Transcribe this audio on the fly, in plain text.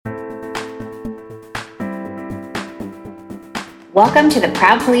Welcome to the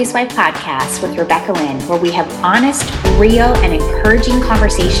Proud Police Wife podcast with Rebecca Lynn, where we have honest, real, and encouraging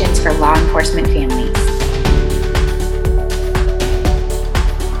conversations for law enforcement families.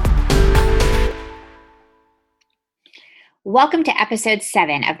 Welcome to episode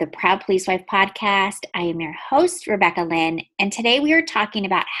 7 of the Proud Police Wife podcast. I am your host, Rebecca Lynn, and today we are talking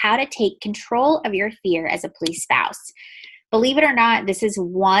about how to take control of your fear as a police spouse. Believe it or not, this is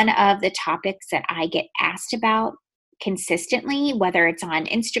one of the topics that I get asked about consistently, whether it's on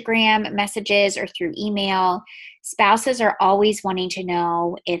Instagram messages or through email. Spouses are always wanting to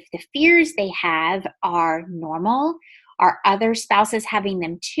know if the fears they have are normal. Are other spouses having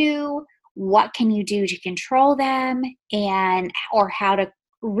them too? What can you do to control them, or how to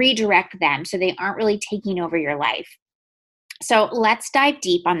redirect them so they aren't really taking over your life? So let's dive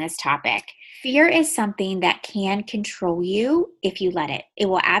deep on this topic. Fear is something that can control you if you let it. It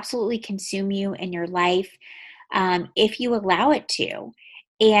will absolutely consume you in your life if you allow it to.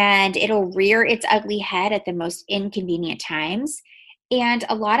 And it'll rear its ugly head at the most inconvenient times. And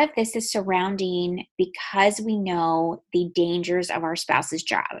a lot of this is surrounding because we know the dangers of our spouse's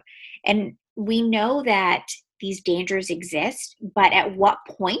job. And we know that these dangers exist, but at what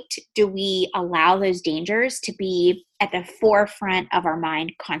point do we allow those dangers to be at the forefront of our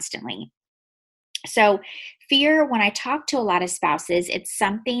mind constantly? So fear, when I talk to a lot of spouses, it's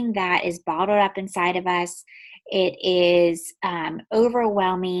something that is bottled up inside of us. It is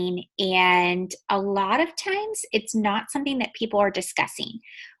overwhelming, and a lot of times it's not something that people are discussing.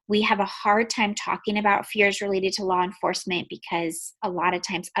 We have a hard time talking about fears related to law enforcement because a lot of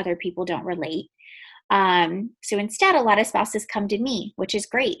times other people don't relate. So instead, a lot of spouses come to me, which is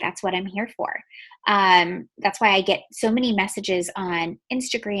great. That's what I'm here for. That's why I get so many messages on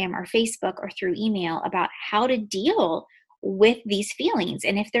Instagram or Facebook or through email about how to deal with these feelings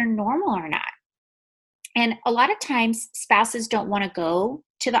and if they're normal or not. And a lot of times spouses don't want to go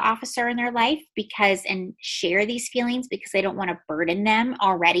to the officer in their life and share these feelings because they don't want to burden them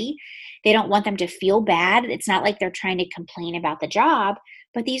already. They don't want them to feel bad. It's not like they're trying to complain about the job,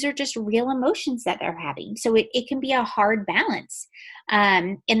 but these are just real emotions that they're having. So it can be a hard balance.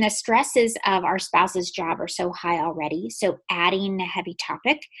 And the stresses of our spouse's job are so high already. So adding a heavy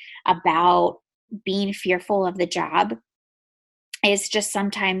topic about being fearful of the job is just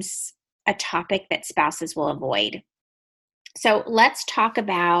sometimes a topic that spouses will avoid. So let's talk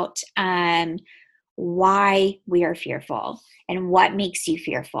about why we are fearful and what makes you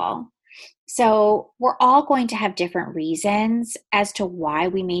fearful. So we're all going to have different reasons as to why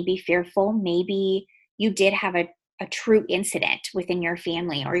we may be fearful. Maybe you did have a true incident within your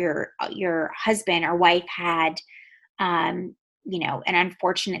family, or your husband or wife had an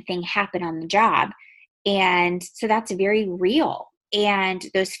unfortunate thing happen on the job. And so that's very real. And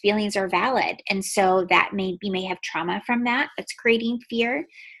those feelings are valid. And so you may have trauma from that's creating fear.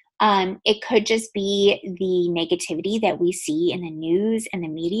 It could just be the negativity that we see in the news and the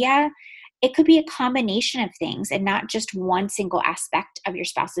media. It could be a combination of things and not just one single aspect of your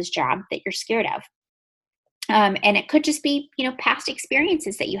spouse's job that you're scared of. And it could just be, past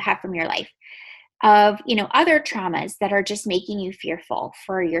experiences that you have from your life of, other traumas that are just making you fearful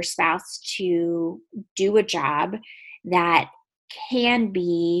for your spouse to do a job that can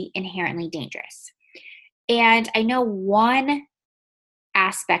be inherently dangerous. And I know one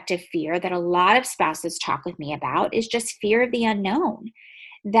aspect of fear that a lot of spouses talk with me about is just fear of the unknown.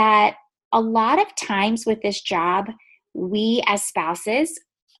 That a lot of times with this job, we as spouses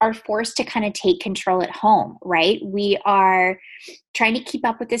are forced to kind of take control at home, right? We are trying to keep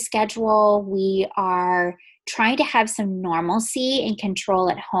up with the schedule. We are trying to have some normalcy and control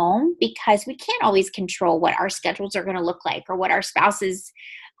at home because we can't always control what our schedules are going to look like or what our spouse's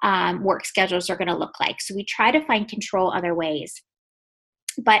work schedules are going to look like. So we try to find control other ways.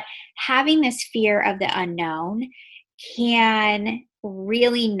 But having this fear of the unknown can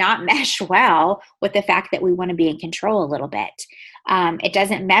really not mesh well with the fact that we want to be in control a little bit. It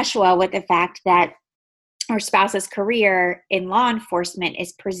doesn't mesh well with the fact that our spouse's career in law enforcement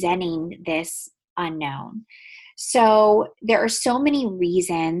is presenting this unknown. So there are so many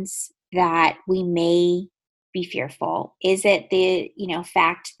reasons that we may be fearful. Is it the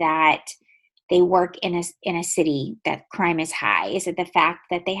fact that they work in a city that crime is high? Is it the fact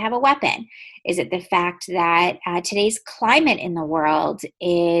that they have a weapon? Is it the fact that today's climate in the world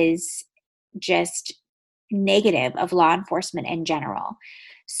is just negative of law enforcement in general?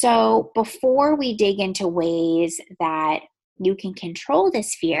 So before we dig into ways that you can control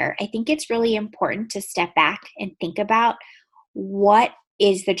this fear, I think it's really important to step back and think about what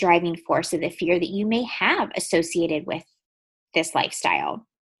is the driving force of the fear that you may have associated with this lifestyle.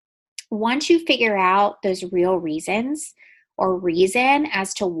 Once you figure out those real reasons or reason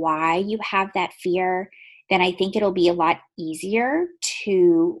as to why you have that fear, then I think it'll be a lot easier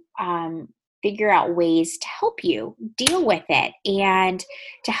to figure out ways to help you deal with it and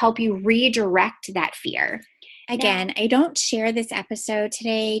to help you redirect that fear. Again, I don't share this episode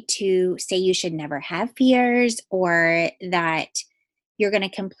today to say you should never have fears or that you're going to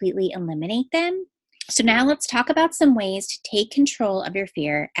completely eliminate them. So now let's talk about some ways to take control of your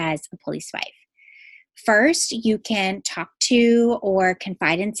fear as a police wife. First, you can talk to or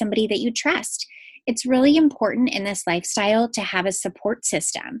confide in somebody that you trust. It's really important in this lifestyle to have a support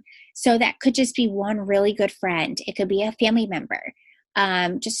system. So that could just be one really good friend. It could be a family member,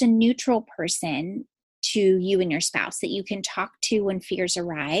 just a neutral person to you and your spouse that you can talk to when fears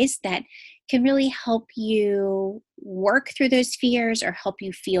arise that can really help you work through those fears or help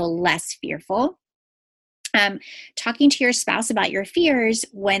you feel less fearful. Talking to your spouse about your fears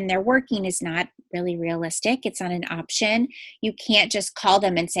when they're working is not really realistic. It's not an option. You can't just call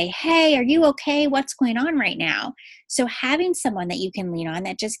them and say, hey, are you okay? What's going on right now? So having someone that you can lean on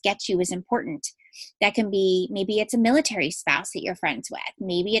that just gets you is important. That can be, maybe it's a military spouse that you're friends with.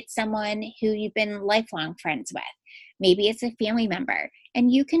 Maybe it's someone who you've been lifelong friends with. Maybe it's a family member.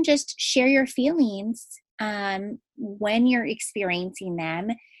 And you can just share your feelings when you're experiencing them,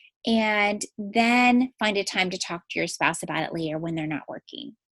 and then find a time to talk to your spouse about it later when they're not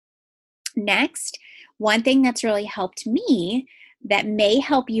working. Next, one thing that's really helped me that may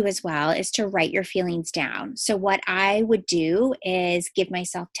help you as well is to write your feelings down. So what I would do is give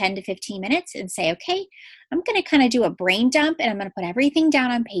myself 10 to 15 minutes and say, okay, I'm going to kind of do a brain dump and I'm going to put everything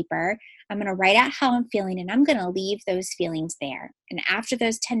down on paper. I'm going to write out how I'm feeling and I'm going to leave those feelings there. And after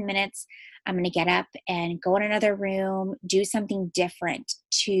those 10 minutes, I'm going to get up and go in another room, do something different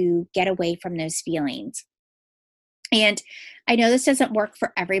to get away from those feelings. And I know this doesn't work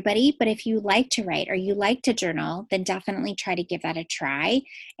for everybody, but if you like to write or you like to journal, then definitely try to give that a try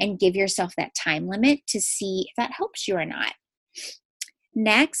and give yourself that time limit to see if that helps you or not.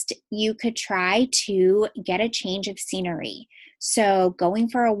 Next, you could try to get a change of scenery. So going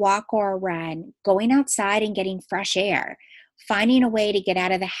for a walk or a run, going outside and getting fresh air, finding a way to get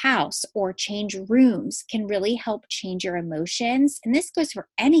out of the house or change rooms can really help change your emotions. And this goes for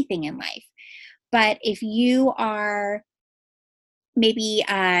anything in life. But if you are maybe,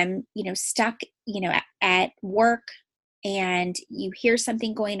 stuck, at work and you hear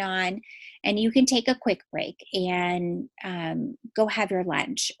something going on and you can take a quick break and go have your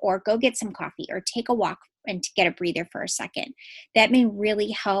lunch or go get some coffee or take a walk and to get a breather for a second. That may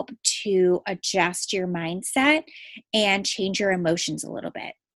really help to adjust your mindset and change your emotions a little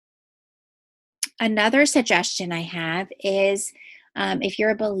bit. Another suggestion I have is if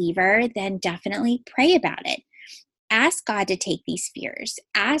you're a believer, then definitely pray about it. Ask God to take these fears.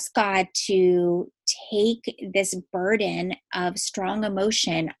 Ask God to take this burden of strong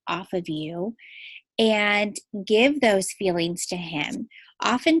emotion off of you and give those feelings to Him.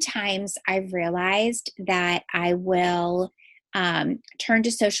 Oftentimes, I've realized that I will turn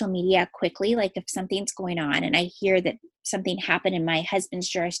to social media quickly, like if something's going on and I hear that something happened in my husband's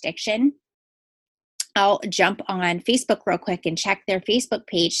jurisdiction, I'll jump on Facebook real quick and check their Facebook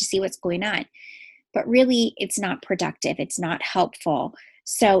page to see what's going on. But really, it's not productive. It's not helpful.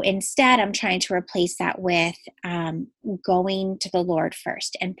 So instead, I'm trying to replace that with going to the Lord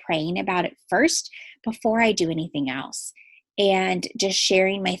first and praying about it first before I do anything else. And just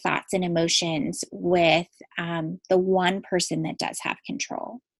sharing my thoughts and emotions with the one person that does have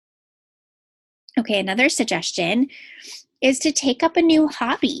control. Okay, another suggestion is to take up a new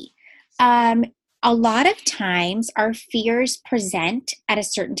hobby. A lot of times, our fears present at a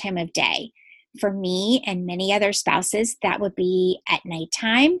certain time of day. For me and many other spouses, that would be at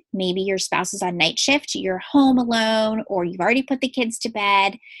nighttime. Maybe your spouse is on night shift, you're home alone, or you've already put the kids to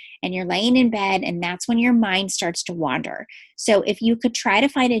bed and you're laying in bed, and that's when your mind starts to wander. So if you could try to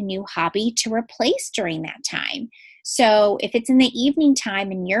find a new hobby to replace during that time. So if it's in the evening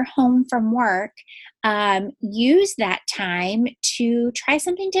time and you're home from work, use that time to try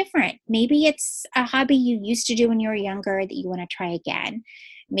something different. Maybe it's a hobby you used to do when you were younger that you want to try again.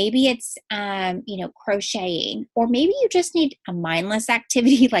 Maybe it's, crocheting, or maybe you just need a mindless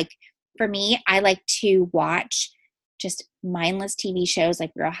activity. Like for me, I like to watch just mindless TV shows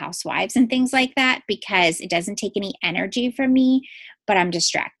like Real Housewives and things like that because it doesn't take any energy from me, but I'm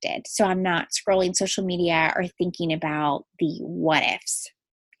distracted. So I'm not scrolling social media or thinking about the what ifs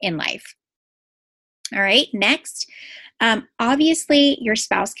in life. All right, next, obviously your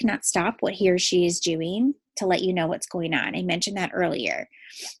spouse cannot stop what he or she is doing to let you know what's going on. I mentioned that earlier.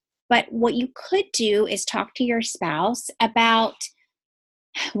 But what you could do is talk to your spouse about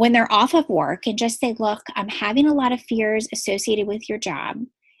when they're off of work and just say, look, I'm having a lot of fears associated with your job,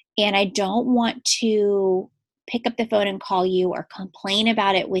 and I don't want to pick up the phone and call you or complain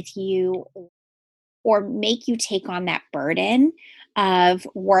about it with you or make you take on that burden of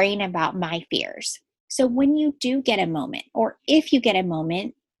worrying about my fears. So when you do get a moment, or if you get a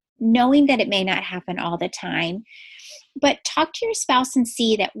moment, knowing that it may not happen all the time, but talk to your spouse and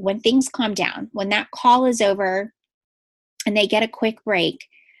see that when things calm down, when that call is over and they get a quick break,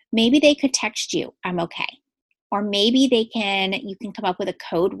 maybe they could text you, I'm okay. Or maybe you can come up with a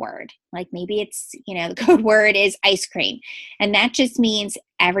code word. Like maybe it's, the code word is ice cream. And that just means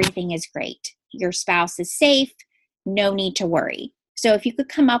everything is great. Your spouse is safe, no need to worry. So if you could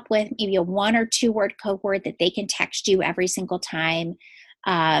come up with maybe a 1 or 2 word code word that they can text you every single time,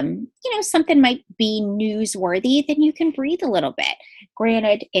 something might be newsworthy, then you can breathe a little bit.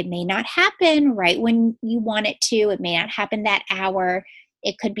 Granted, it may not happen right when you want it to. It may not happen that hour.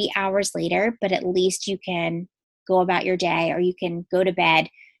 It could be hours later, but at least you can go about your day, or you can go to bed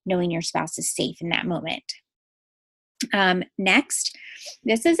knowing your spouse is safe in that moment. Next,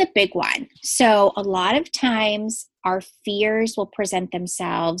 this is a big one. So a lot of times our fears will present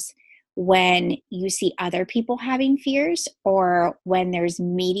themselves when you see other people having fears or when there's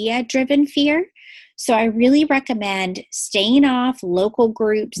media driven fear. So I really recommend staying off local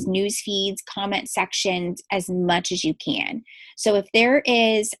groups, news feeds, comment sections as much as you can. So if there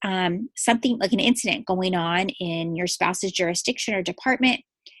is something like an incident going on in your spouse's jurisdiction or department,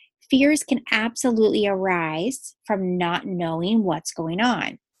 fears can absolutely arise from not knowing what's going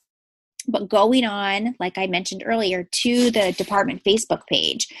on. But going on, like I mentioned earlier, to the department Facebook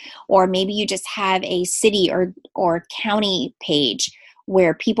page, or maybe you just have a city or county page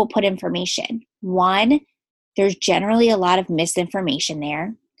where people put information. 1, there's generally a lot of misinformation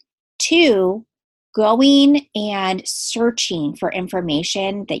there. 2, going and searching for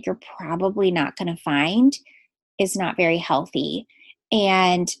information that you're probably not going to find is not very healthy.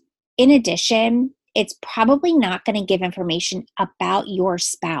 And in addition, it's probably not going to give information about your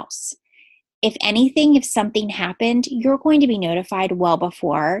spouse. If anything, if something happened, you're going to be notified well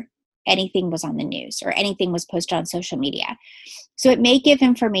before anything was on the news or anything was posted on social media. So it may give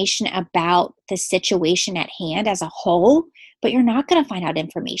information about the situation at hand as a whole, but you're not going to find out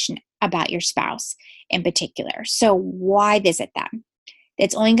information about your spouse in particular. So why visit them?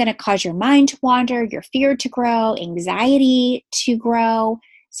 It's only going to cause your mind to wander, your fear to grow, anxiety to grow.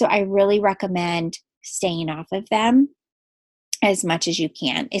 So I really recommend staying off of them as much as you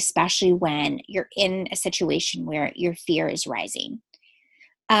can, especially when you're in a situation where your fear is rising.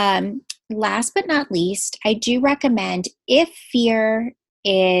 Last but not least, I do recommend, if fear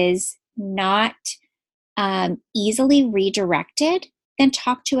is not easily redirected, then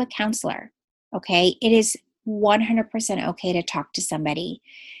talk to a counselor. Okay, it is 100% okay to talk to somebody.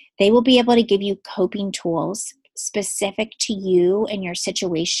 They will be able to give you coping tools specific to you and your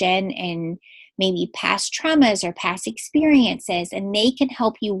situation and maybe past traumas or past experiences, and they can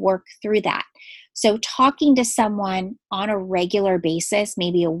help you work through that. So talking to someone on a regular basis,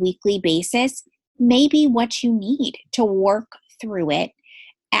 maybe a weekly basis, may be what you need to work through it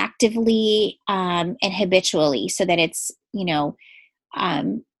actively and habitually, so that it's,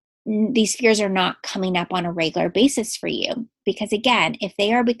 these fears are not coming up on a regular basis for you. Because again, if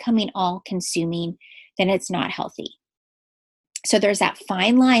they are becoming all consuming, then it's not healthy. So there's that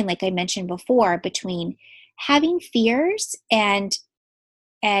fine line, like I mentioned before, between having fears and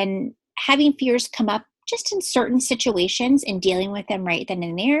having fears come up just in certain situations and dealing with them right then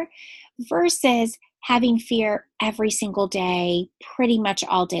and there, versus having fear every single day, pretty much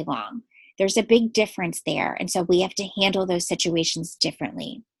all day long. There's a big difference there. And so we have to handle those situations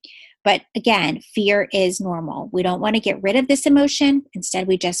differently. But again, fear is normal. We don't want to get rid of this emotion. Instead,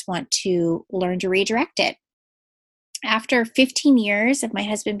 we just want to learn to redirect it. After 15 years of my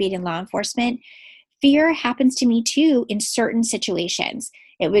husband being in law enforcement, fear happens to me too in certain situations.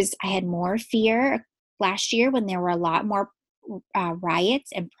 I had more fear last year when there were a lot more riots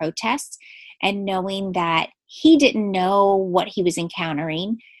and protests, and knowing that he didn't know what he was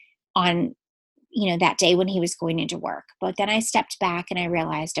encountering on, that day when he was going into work. But then I stepped back and I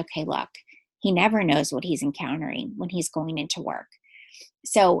realized, okay, look, he never knows what he's encountering when he's going into work.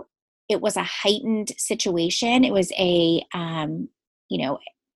 So it was a heightened situation. It was a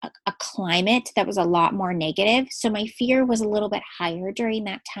climate that was a lot more negative. So my fear was a little bit higher during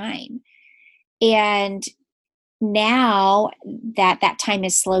that time. And now that time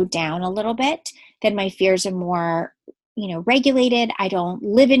has slowed down a little bit, then my fears are more, regulated. I don't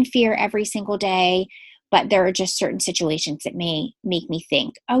live in fear every single day, but there are just certain situations that may make me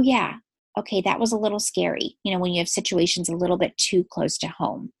think, oh yeah, okay, that was a little scary, when you have situations a little bit too close to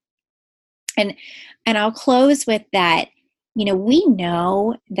home. And I'll close with that. We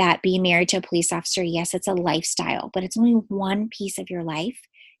know that being married to a police officer, yes, it's a lifestyle, but it's only one piece of your life.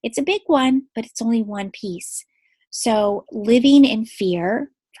 It's a big one, but it's only one piece. So living in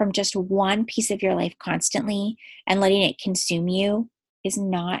fear from just one piece of your life constantly and letting it consume you is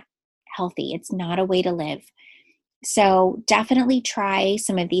not healthy. It's not a way to live. So definitely try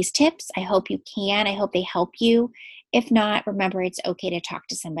some of these tips. I hope you can. I hope they help you. If not, remember it's okay to talk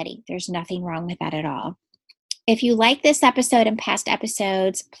to somebody. There's nothing wrong with that at all. If you like this episode and past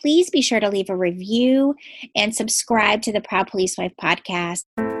episodes, please be sure to leave a review and subscribe to the Proud Police Wife podcast.